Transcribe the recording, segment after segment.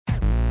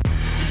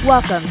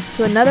Welcome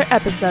to another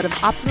episode of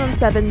Optimum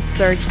 7's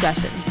Surge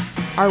Sessions,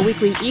 our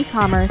weekly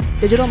e-commerce,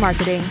 digital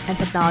marketing, and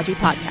technology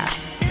podcast.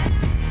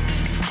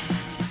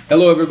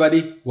 Hello,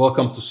 everybody.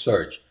 Welcome to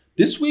Surge.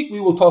 This week, we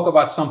will talk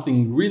about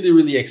something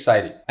really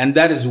exciting, and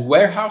that is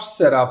warehouse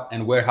setup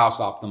and warehouse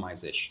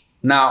optimization.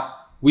 Now,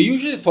 we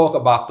usually talk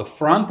about the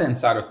front-end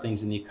side of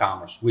things in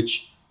e-commerce,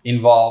 which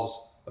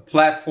involves a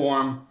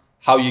platform,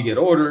 how you get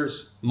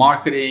orders,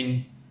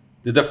 marketing,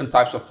 the different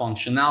types of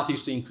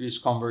functionalities to increase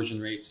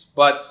conversion rates.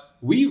 But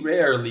we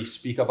rarely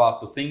speak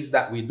about the things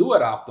that we do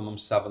at Optimum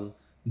 7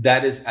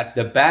 that is at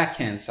the back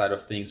end side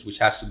of things, which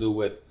has to do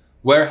with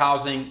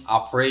warehousing,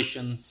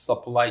 operations,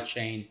 supply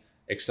chain,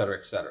 etc.,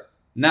 etc.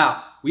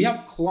 Now, we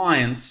have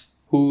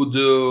clients who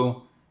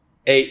do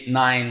 $8,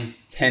 $9,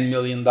 $10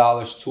 million,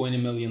 $20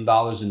 million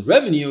in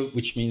revenue,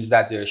 which means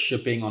that they're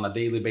shipping on a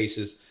daily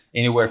basis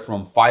anywhere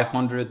from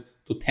 500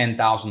 to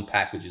 10,000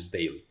 packages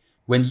daily.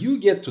 When you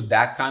get to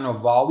that kind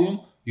of volume,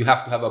 you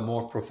have to have a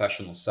more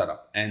professional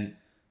setup. And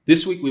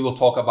this week, we will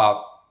talk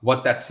about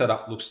what that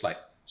setup looks like.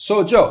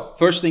 So, Joe,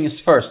 first thing is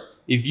first.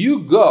 If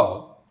you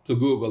go to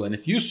Google and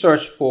if you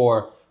search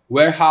for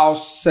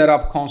warehouse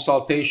setup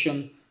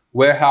consultation,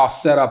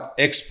 warehouse setup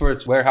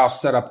experts,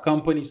 warehouse setup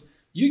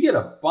companies, you get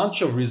a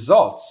bunch of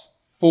results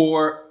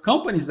for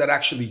companies that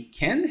actually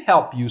can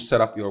help you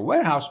set up your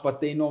warehouse, but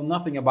they know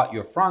nothing about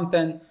your front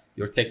end,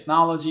 your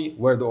technology,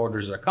 where the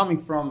orders are coming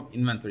from,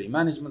 inventory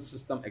management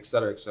system,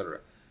 etc.,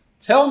 etc.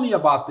 Tell me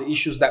about the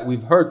issues that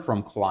we've heard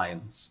from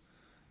clients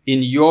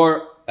in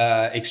your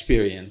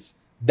experience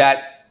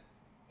that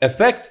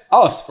affect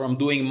us from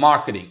doing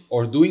marketing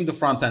or doing the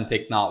front-end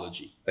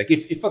technology. Like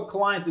if a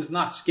client is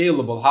not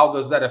scalable, how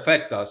does that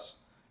affect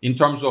us in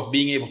terms of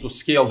being able to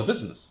scale the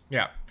business?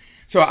 Yeah.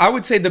 So I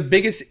would say the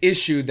biggest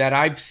issue that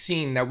I've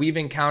seen that we've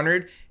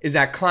encountered is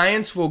that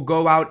clients will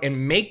go out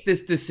and make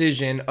this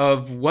decision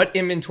of what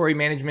inventory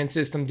management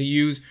system to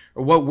use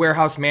or what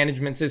warehouse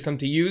management system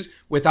to use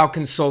without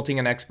consulting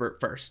an expert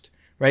first,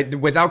 right?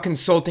 Without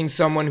consulting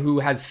someone who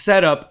has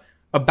set up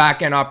a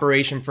back-end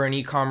operation for an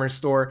e-commerce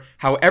store,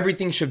 how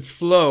everything should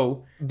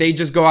flow. They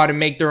just go out and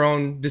make their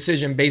own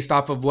decision based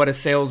off of what a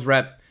sales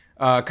rep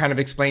kind of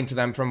explained to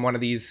them from one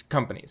of these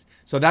companies.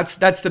 So that's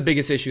the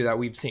biggest issue that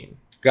we've seen.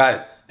 Got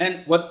it.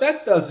 And what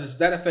that does is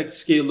that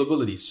affects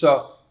scalability.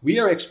 So we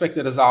are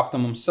expected as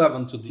Optimum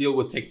 7 to deal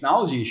with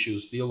technology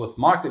issues, deal with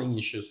marketing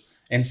issues,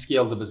 and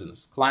scale the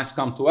business. Clients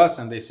come to us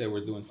and they say,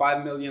 we're doing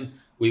 5 million.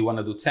 We want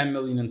to do 10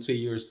 million in 2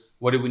 years.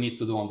 What do we need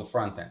to do on the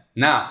front end?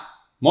 Now,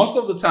 most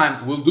of the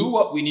time, we'll do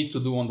what we need to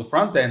do on the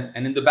front end,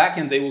 and in the back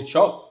end, they will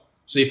choke.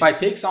 So if I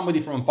take somebody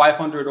from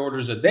 500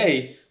 orders a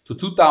day to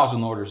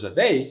 2,000 orders a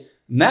day,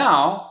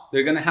 now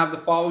they're going to have the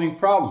following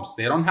problems.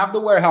 They don't have the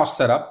warehouse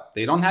set up.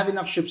 They don't have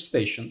enough ship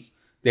stations.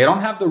 They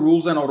don't have the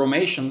rules and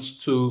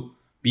automations to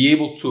be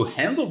able to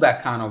handle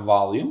that kind of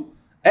volume.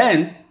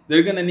 And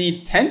they're going to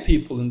need 10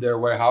 people in their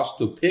warehouse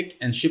to pick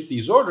and ship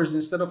these orders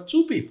instead of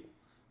 2 people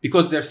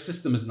because their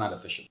system is not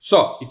efficient.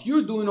 So if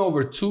you're doing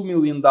over $2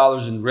 million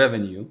in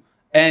revenue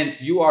and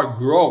you are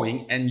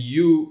growing and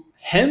you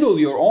handle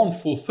your own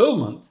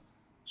fulfillment,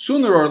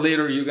 sooner or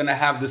later, you're going to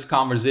have this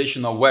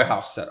conversation of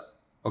warehouse setup.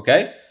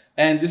 Okay?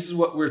 And this is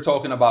what we're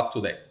talking about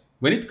today.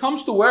 When it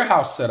comes to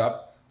warehouse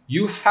setup,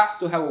 you have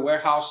to have a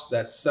warehouse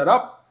that's set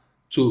up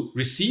to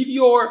receive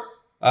your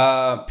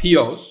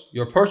POs,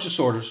 your purchase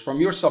orders from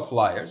your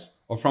suppliers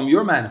or from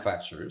your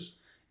manufacturers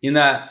in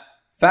a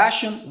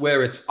fashion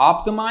where it's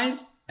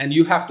optimized, and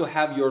you have to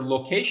have your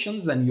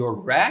locations and your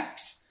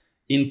racks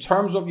in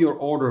terms of your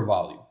order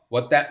volume.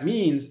 What that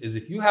means is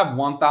if you have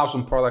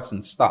 1,000 products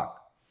in stock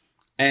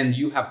and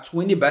you have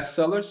 20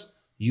 bestsellers,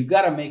 you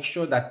got to make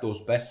sure that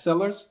those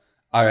bestsellers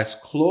are as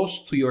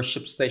close to your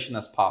ship station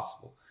as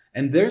possible.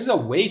 And there's a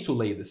way to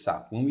lay this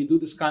out. When we do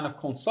this kind of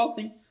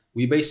consulting,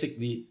 we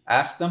basically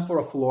ask them for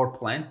a floor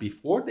plan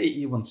before they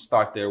even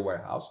start their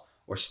warehouse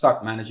or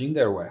start managing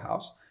their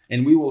warehouse.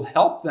 And we will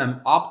help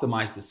them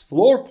optimize this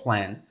floor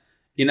plan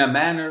in a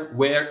manner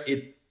where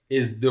it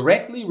is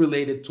directly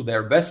related to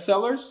their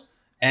bestsellers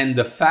and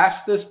the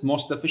fastest,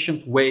 most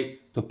efficient way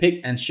to pick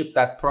and ship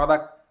that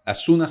product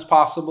as soon as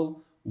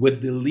possible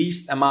with the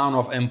least amount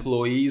of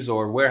employees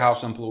or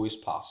warehouse employees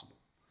possible.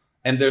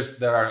 And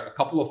there are a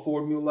couple of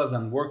formulas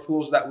and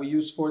workflows that we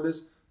use for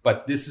this,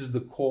 but this is the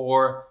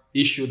core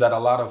issue that a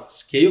lot of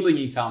scaling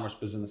e-commerce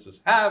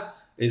businesses have,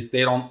 is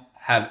they don't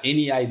have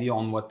any idea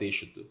on what they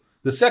should do.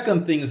 The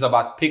second thing is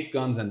about pick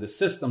guns and the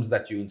systems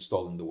that you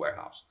install in the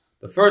warehouse.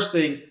 The first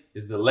thing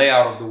is the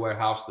layout of the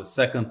warehouse. The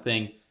second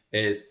thing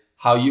is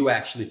how you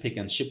actually pick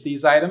and ship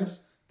these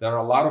items. There are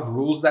a lot of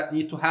rules that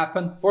need to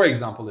happen. For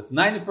example, if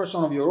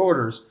 90% of your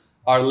orders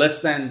are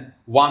less than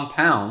 1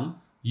 pound,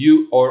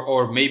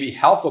 or maybe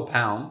half a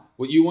pound,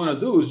 what you want to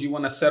do is you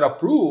want to set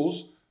up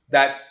rules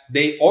that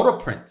they auto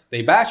print,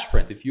 they batch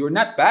print. If you're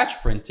not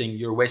batch printing,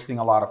 you're wasting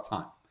a lot of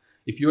time.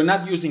 If you're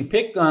not using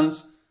pick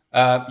guns,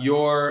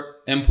 your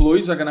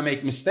employees are going to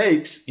make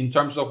mistakes in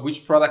terms of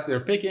which product they're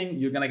picking.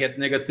 You're going to get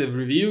negative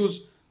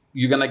reviews.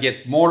 You're going to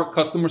get more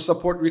customer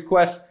support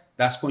requests.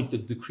 That's going to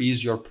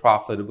decrease your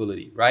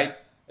profitability, right?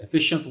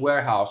 Efficient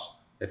warehouse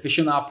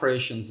efficient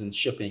operations in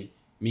shipping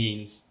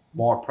means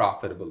more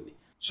profitability.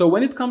 So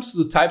when it comes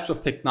to the types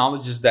of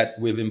technologies that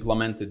we've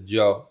implemented,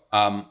 Joe,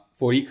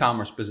 for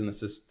e-commerce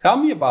businesses, tell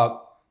me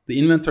about the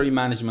inventory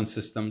management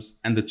systems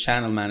and the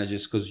channel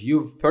managers, because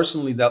you've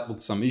personally dealt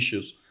with some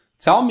issues.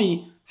 Tell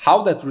me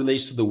how that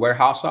relates to the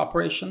warehouse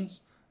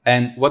operations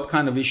and what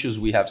kind of issues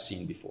we have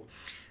seen before.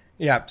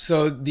 Yeah,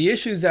 so the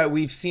issues that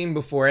we've seen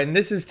before, and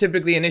this is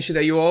typically an issue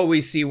that you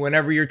always see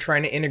whenever you're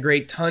trying to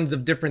integrate tons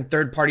of different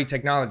third-party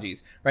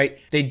technologies, right?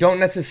 They don't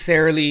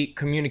necessarily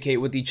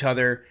communicate with each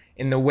other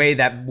in the way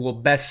that will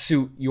best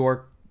suit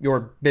your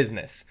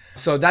business.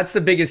 So that's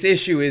the biggest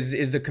issue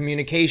is the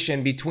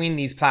communication between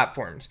these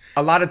platforms.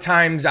 A lot of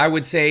times I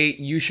would say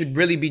you should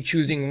really be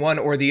choosing one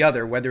or the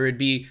other, whether it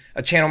be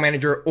a channel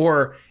manager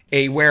or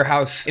a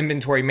warehouse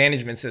inventory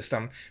management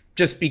system,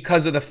 just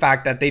because of the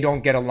fact that they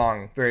don't get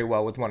along very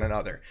well with one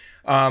another.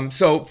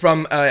 So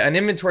from an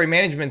inventory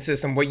management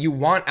system, what you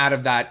want out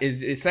of that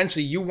is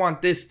essentially you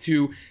want this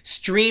to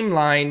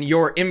streamline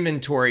your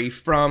inventory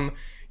from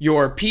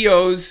your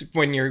POs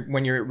when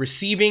you're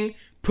receiving,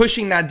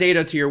 pushing that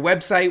data to your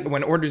website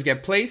when orders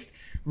get placed,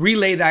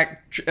 relay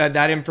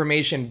that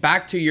information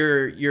back to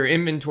your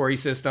inventory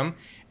system,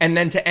 and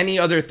then to any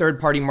other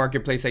third-party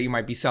marketplace that you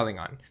might be selling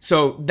on.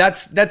 So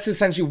that's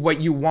essentially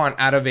what you want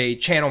out of a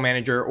channel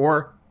manager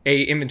or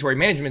a inventory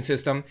management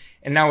system.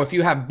 And now if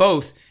you have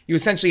both, you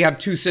essentially have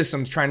two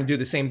systems trying to do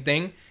the same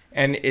thing,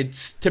 and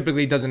it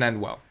typically doesn't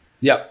end well.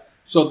 Yeah.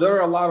 So there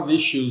are a lot of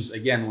issues,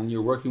 again, when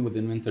you're working with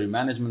inventory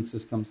management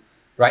systems.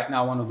 Right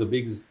now, one of the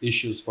biggest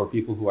issues for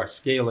people who are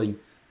scaling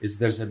is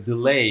there's a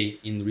delay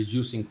in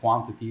reducing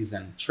quantities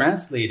and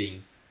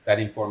translating that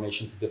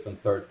information to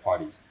different third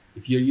parties.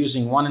 If you're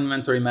using one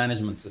inventory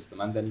management system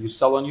and then you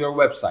sell on your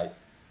website,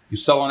 you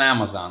sell on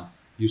Amazon,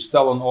 you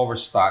sell on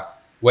Overstock,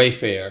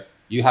 Wayfair,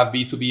 you have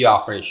B2B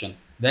operation,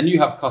 then you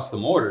have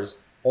custom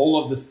orders,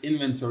 all of this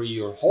inventory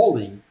you're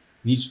holding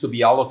needs to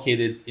be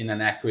allocated in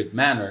an accurate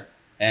manner.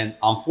 And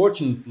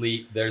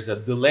unfortunately, there's a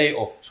delay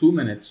of 2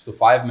 minutes to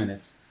 5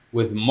 minutes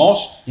with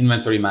most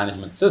inventory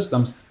management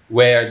systems,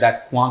 where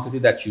that quantity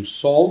that you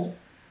sold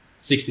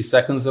 60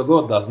 seconds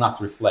ago does not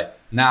reflect.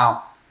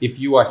 Now, if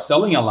you are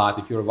selling a lot,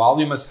 if your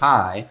volume is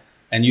high,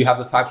 and you have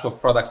the types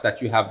of products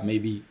that you have,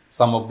 maybe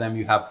some of them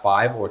you have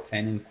 5 or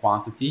 10 in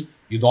quantity,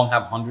 you don't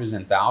have hundreds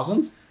and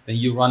thousands, then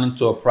you run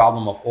into a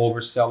problem of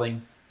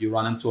overselling. You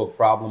run into a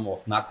problem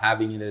of not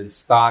having it in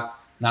stock,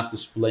 not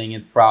displaying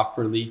it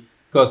properly.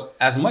 Because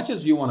as much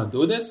as you want to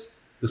do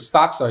this, the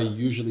stocks are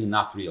usually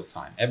not real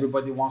time.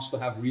 Everybody wants to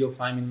have real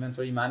time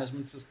inventory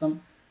management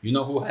system. You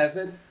know who has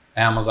it?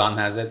 Amazon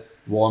has it.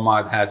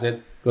 Walmart has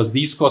it. Because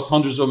these cost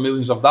hundreds of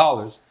millions of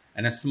dollars.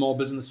 And as a small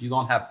business, you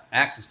don't have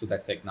access to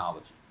that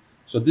technology.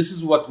 So this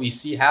is what we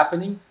see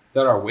happening.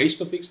 There are ways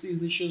to fix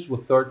these issues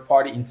with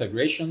third-party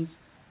integrations,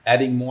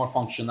 adding more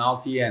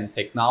functionality and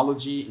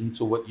technology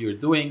into what you're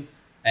doing,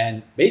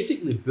 and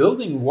basically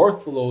building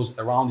workflows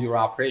around your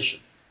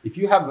operation.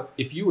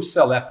 If you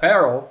sell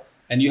apparel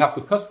and you have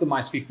to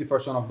customize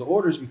 50% of the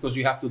orders because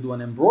you have to do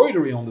an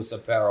embroidery on this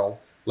apparel,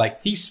 like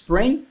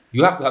Teespring,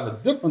 you have to have a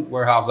different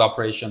warehouse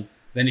operation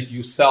than if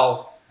you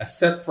sell a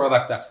set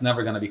product that's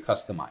never going to be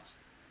customized.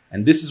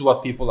 And this is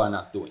what people are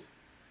not doing.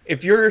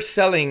 If you're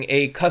selling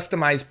a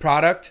customized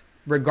product,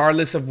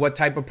 regardless of what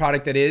type of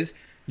product it is,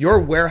 your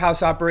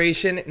warehouse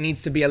operation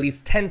needs to be at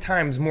least 10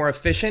 times more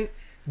efficient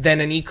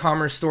than an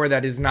e-commerce store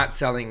that is not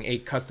selling a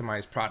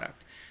customized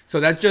product. So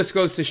that just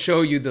goes to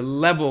show you the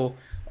level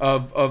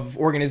of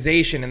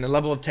organization and the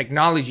level of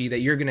technology that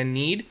you're going to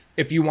need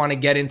if you want to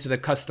get into the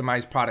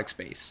customized product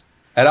space.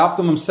 At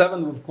Optimum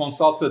 7, we've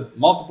consulted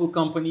multiple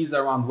companies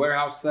around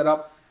warehouse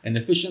setup and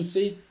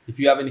efficiency. If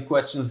you have any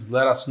questions,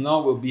 let us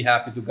know. We'll be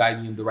happy to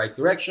guide you in the right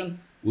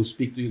direction. We'll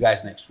speak to you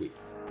guys next week.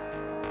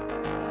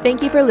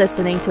 Thank you for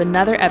listening to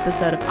another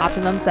episode of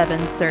Optimum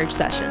 7 Surge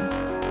Sessions.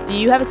 Do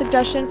you have a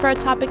suggestion for a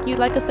topic you'd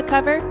like us to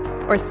cover?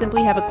 Or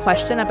simply have a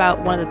question about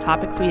one of the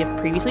topics we have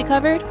previously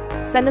covered?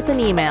 Send us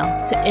an email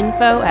to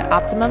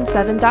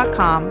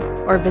info@optimum7.com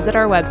or visit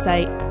our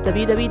website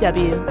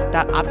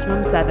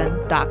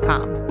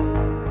www.optimum7.com.